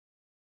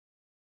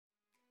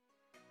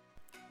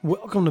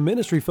Welcome to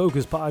Ministry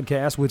Focus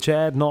Podcast with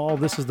Chad Nall.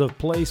 This is the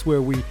place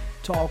where we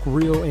talk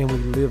real and we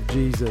live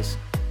Jesus.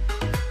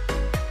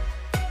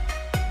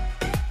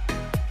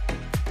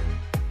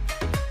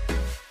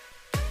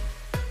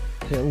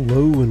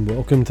 Hello and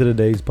welcome to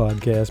today's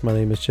podcast. My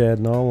name is Chad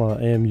Nall.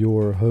 I am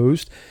your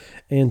host.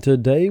 And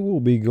today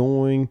we'll be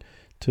going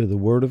to the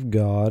Word of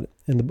God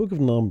in the book of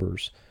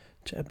Numbers.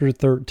 Chapter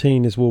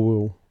 13 is where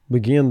we'll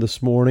begin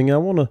this morning. I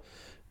want to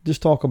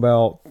just talk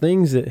about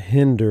things that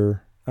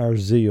hinder our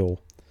zeal.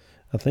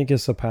 I think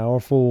it's a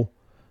powerful,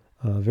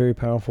 very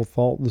powerful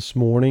thought this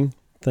morning.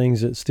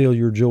 Things that steal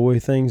your joy,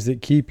 things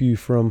that keep you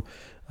from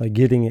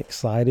getting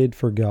excited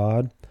for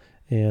God.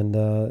 And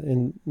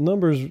in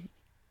Numbers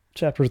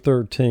chapter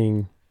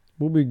 13,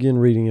 we'll begin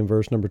reading in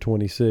verse number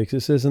 26.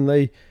 It says, "And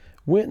they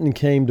went and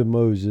came to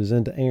Moses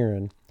and to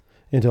Aaron,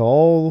 and to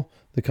all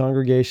the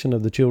congregation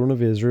of the children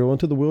of Israel,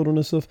 into the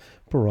wilderness of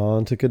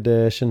Paran to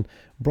Kadesh, and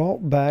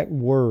brought back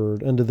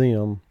word unto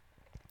them,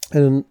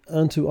 and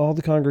unto all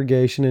the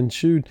congregation, and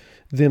shewed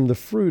them the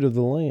fruit of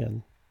the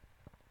land.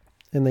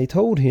 And they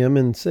told him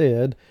and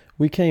said,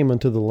 We came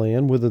unto the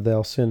land whither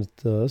thou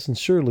sentest us, and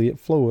surely it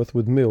floweth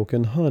with milk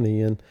and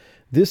honey, and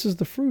this is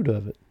the fruit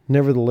of it.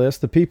 Nevertheless,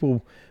 the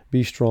people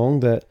be strong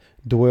that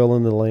dwell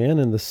in the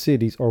land, and the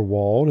cities are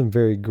walled and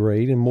very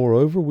great. And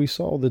moreover, we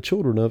saw the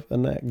children of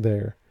Anak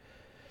there.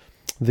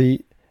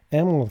 The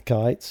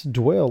Amalekites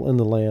dwell in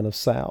the land of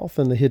south,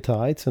 and the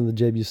Hittites and the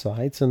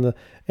Jebusites and the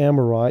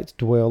Amorites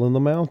dwell in the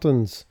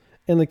mountains,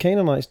 and the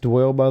Canaanites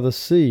dwell by the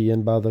sea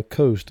and by the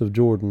coast of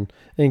Jordan.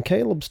 And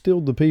Caleb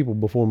stilled the people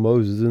before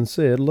Moses and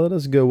said, Let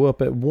us go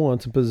up at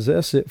once and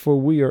possess it,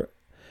 for we are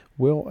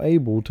well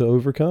able to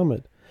overcome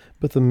it.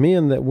 But the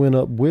men that went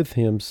up with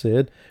him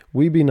said,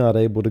 We be not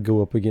able to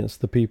go up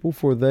against the people,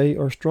 for they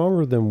are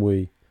stronger than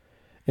we.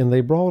 And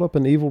they brought up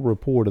an evil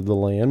report of the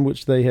land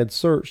which they had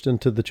searched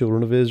unto the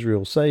children of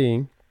Israel,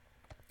 saying,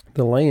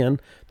 The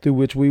land through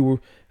which we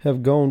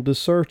have gone to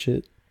search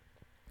it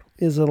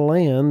is a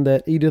land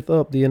that eateth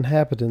up the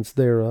inhabitants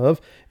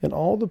thereof, and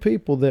all the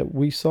people that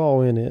we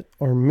saw in it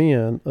are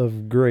men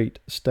of great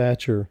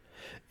stature.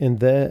 And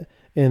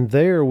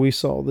there we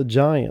saw the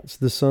giants,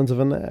 the sons of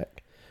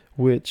Anak,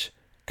 which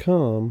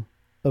come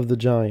of the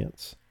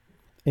giants.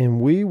 And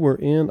we were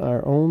in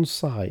our own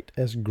sight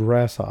as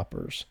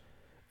grasshoppers,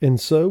 and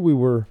so we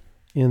were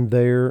in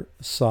their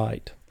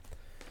sight."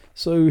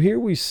 So here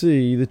we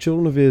see the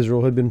children of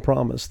Israel had been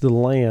promised the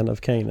land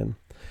of Canaan.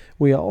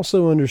 We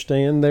also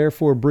understand,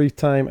 therefore, a brief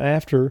time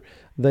after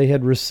they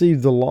had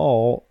received the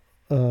law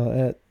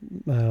at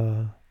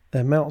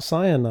Mount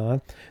Sinai,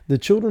 the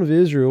children of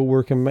Israel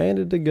were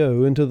commanded to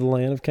go into the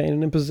land of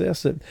Canaan and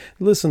possess it.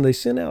 Listen, they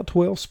sent out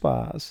 12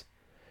 spies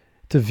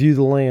to view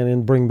the land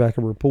and bring back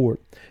a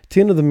report.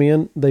 10 of the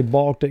men, they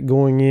balked at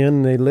going in,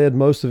 and they led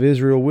most of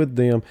Israel with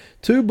them.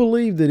 2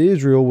 believed that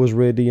Israel was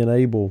ready and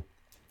able.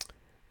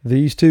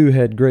 These 2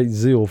 had great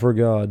zeal for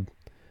God.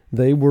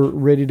 They were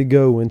ready to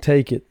go and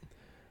take it.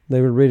 They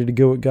were ready to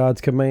go at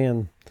God's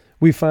command.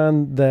 We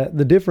find that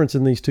the difference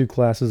in these 2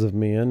 classes of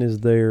men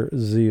is their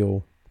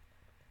zeal.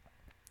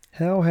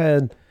 How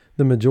had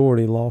the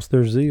majority lost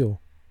their zeal?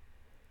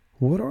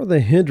 What are the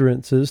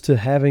hindrances to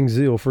having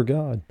zeal for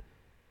God?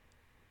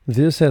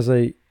 This has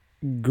a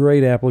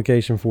great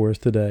application for us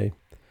today.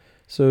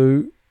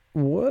 So,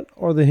 what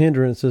are the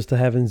hindrances to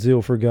having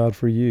zeal for God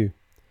for you?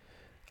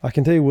 I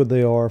can tell you what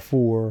they are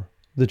for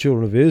the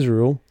children of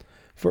Israel.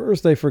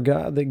 First, they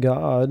forgot that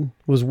God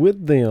was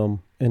with them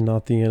and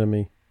not the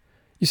enemy.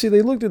 You see,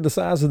 they looked at the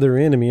size of their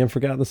enemy and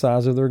forgot the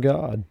size of their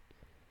God.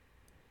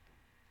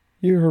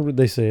 You heard what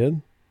they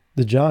said.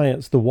 The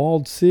giants, the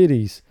walled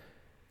cities.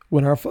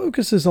 When our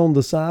focus is on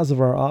the size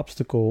of our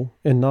obstacle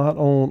and not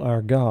on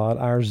our God,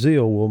 our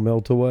zeal will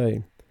melt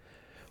away.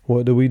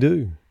 What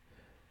do?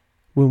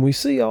 When we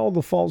see all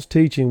the false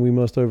teaching, we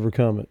must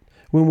overcome it.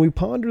 When we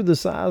ponder the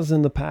size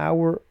and the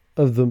power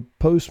of the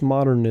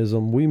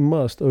postmodernism, we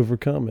must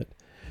overcome it.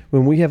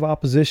 When we have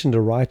opposition to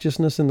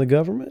righteousness in the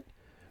government,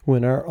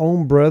 when our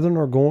own brethren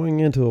are going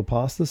into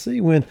apostasy,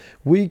 when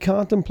we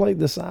contemplate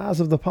the size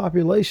of the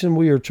population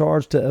we are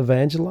charged to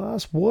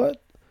evangelize,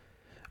 what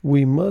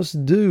we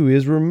must do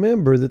is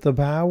remember that the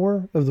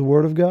power of the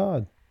Word of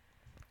God.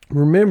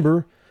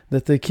 Remember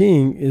that the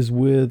King is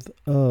with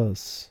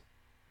us.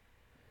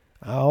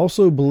 I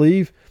also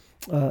believe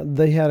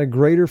they had a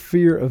greater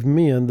fear of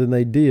men than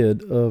they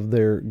did of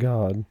their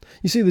God.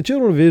 You see, the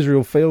children of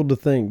Israel failed to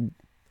think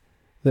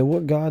that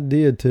what God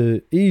did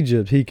to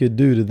Egypt, he could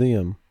do to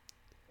them.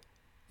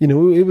 You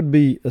know, it would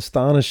be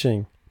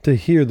astonishing to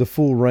hear the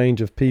full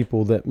range of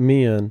people that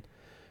men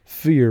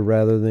fear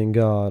rather than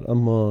God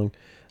among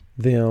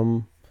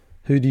them.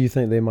 Who do you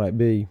think they might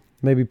be?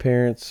 Maybe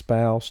parents,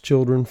 spouse,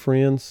 children,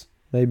 friends,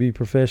 maybe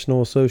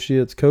professional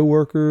associates,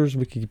 co-workers.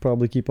 We could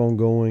probably keep on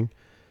going.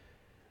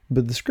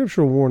 But the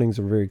scriptural warnings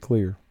are very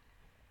clear.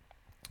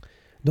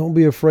 Don't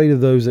be afraid of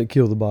those that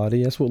kill the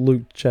body. That's what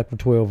Luke chapter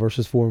 12,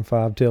 verses 4 and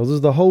 5 tells us.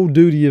 The whole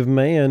duty of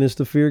man is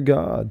to fear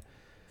God.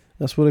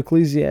 That's what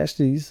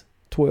Ecclesiastes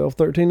 12,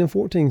 13, and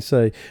 14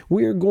 say.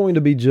 We are going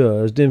to be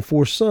judged, and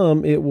for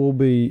some it will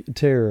be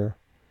terror.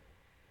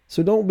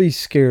 So don't be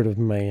scared of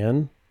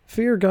man.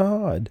 Fear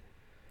God.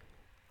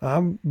 I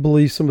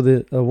believe some of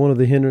the one of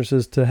the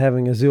hindrances to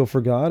having a zeal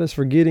for God is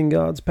forgetting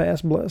God's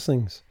past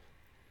blessings.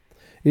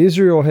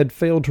 Israel had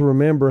failed to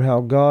remember how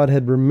God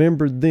had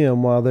remembered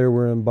them while they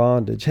were in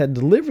bondage, had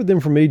delivered them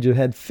from Egypt,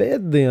 had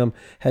fed them,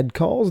 had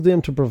caused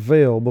them to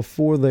prevail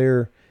before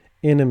their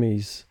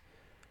enemies.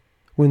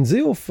 When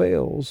zeal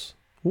fails,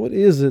 what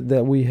is it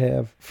that we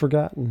have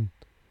forgotten?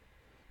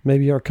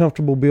 Maybe our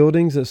comfortable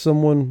buildings that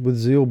someone with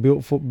zeal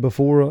built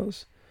before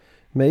us.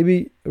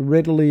 Maybe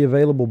readily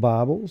available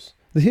Bibles.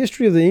 The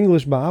history of the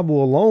English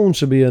Bible alone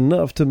should be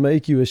enough to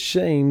make you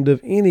ashamed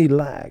of any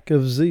lack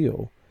of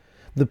zeal.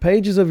 The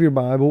pages of your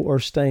Bible are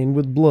stained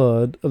with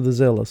blood of the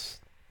zealous.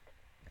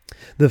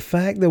 The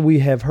fact that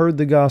we have heard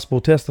the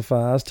gospel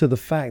testifies to the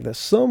fact that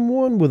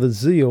someone with a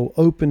zeal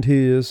opened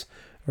his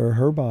or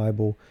her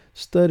Bible,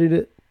 studied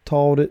it,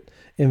 taught it,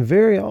 and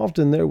very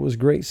often there was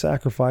great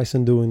sacrifice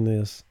in doing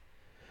this.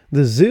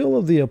 The zeal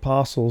of the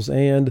apostles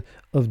and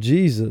of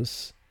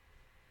Jesus,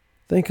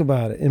 think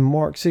about it, in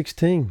Mark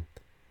 16,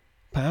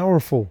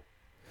 powerful.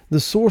 The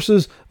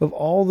sources of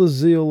all the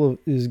zeal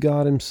is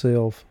God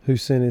himself who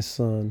sent his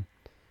Son.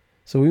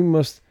 So we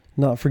must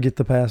not forget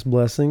the past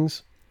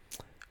blessings.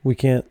 We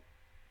got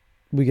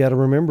to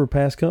remember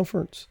past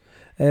comforts.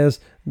 As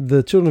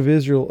the children of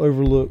Israel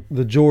overlooked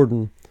the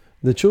Jordan,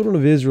 the children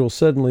of Israel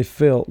suddenly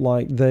felt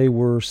like they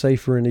were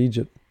safer in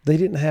Egypt. They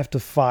didn't have to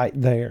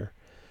fight there.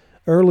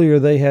 Earlier,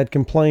 they had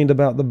complained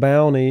about the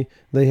bounty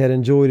they had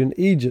enjoyed in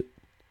Egypt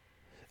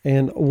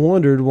and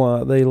wondered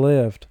why they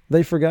left.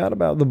 They forgot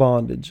about the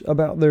bondage,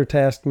 about their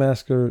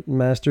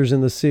taskmasters in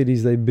the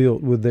cities they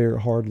built with their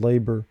hard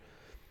labor.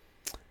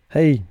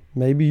 Hey,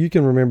 maybe you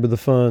can remember the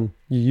fun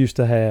you used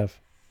to have,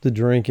 the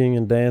drinking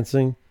and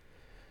dancing,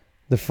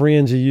 the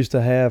friends you used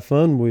to have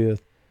fun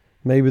with,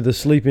 maybe the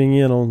sleeping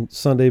in on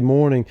Sunday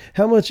morning.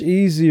 How much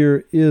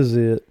easier is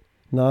it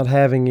not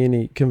having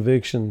any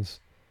convictions?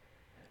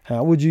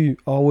 How would you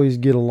always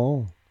get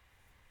along?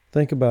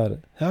 Think about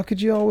it. How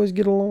could you always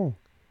get along?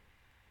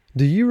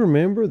 Do you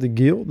remember the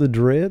guilt, the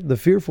dread, the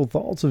fearful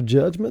thoughts of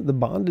judgment, the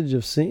bondage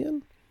of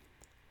sin?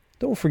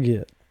 Don't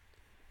forget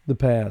the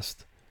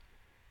past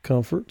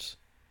comforts.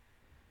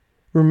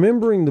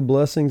 Remembering the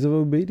blessings of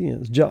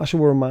obedience,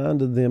 Joshua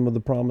reminded them of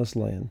the promised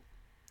land.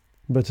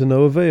 But to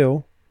no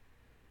avail.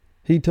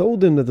 He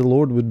told them that the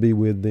Lord would be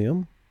with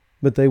them,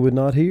 but they would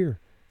not hear.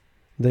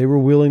 They were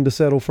willing to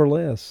settle for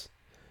less.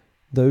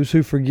 Those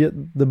who forget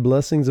the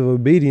blessings of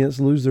obedience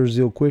lose their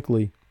zeal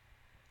quickly.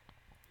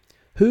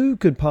 Who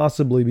could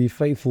possibly be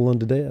faithful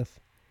unto death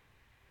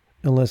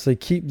unless they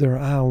keep their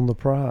eye on the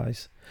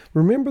prize?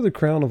 Remember the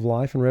crown of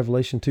life in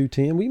Revelation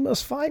 2:10? We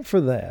must fight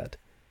for that.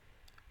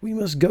 We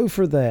must go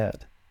for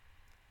that.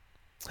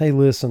 Hey,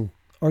 listen,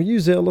 are you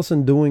zealous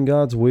in doing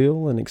God's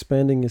will and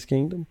expanding his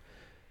kingdom?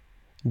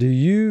 Do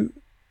you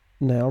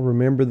now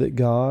remember that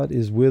God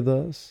is with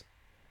us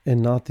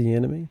and not the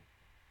enemy?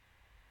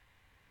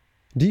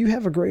 Do you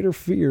have a greater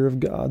fear of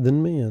God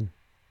than men?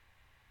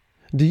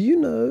 Do you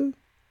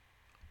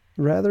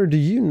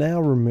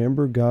now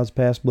remember God's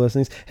past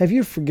blessings? Have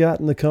you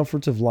forgotten the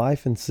comforts of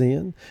life and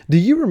sin? Do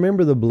you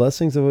remember the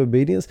blessings of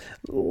obedience?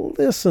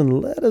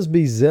 Listen, let us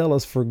be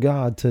zealous for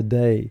God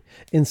today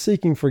in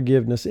seeking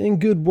forgiveness, in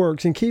good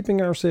works, in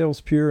keeping ourselves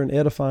pure and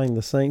edifying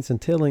the saints and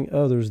telling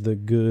others the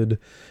good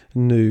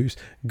news.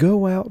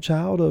 Go out,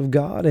 child of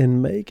God,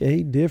 and make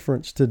a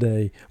difference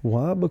today.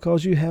 Why?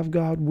 Because you have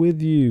God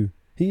with you.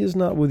 He is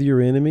not with your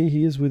enemy.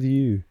 He is with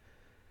you.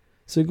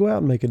 So go out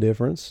and make a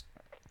difference.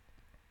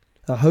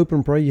 I hope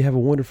and pray you have a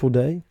wonderful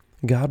day.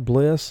 God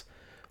bless.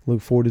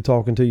 Look forward to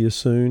talking to you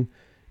soon.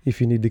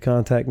 If you need to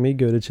contact me,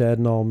 go to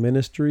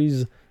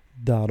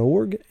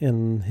chadnallministries.org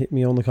and hit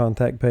me on the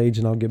contact page,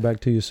 and I'll get back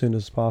to you as soon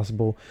as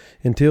possible.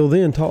 Until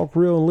then, talk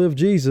real and live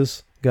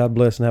Jesus. God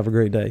bless and have a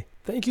great day.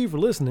 Thank you for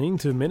listening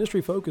to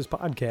Ministry Focus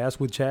Podcast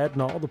with Chad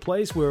Nall, the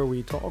place where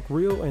we talk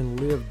real and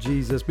live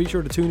Jesus. Be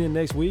sure to tune in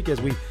next week as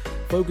we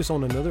focus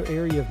on another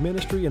area of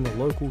ministry in the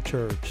local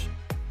church.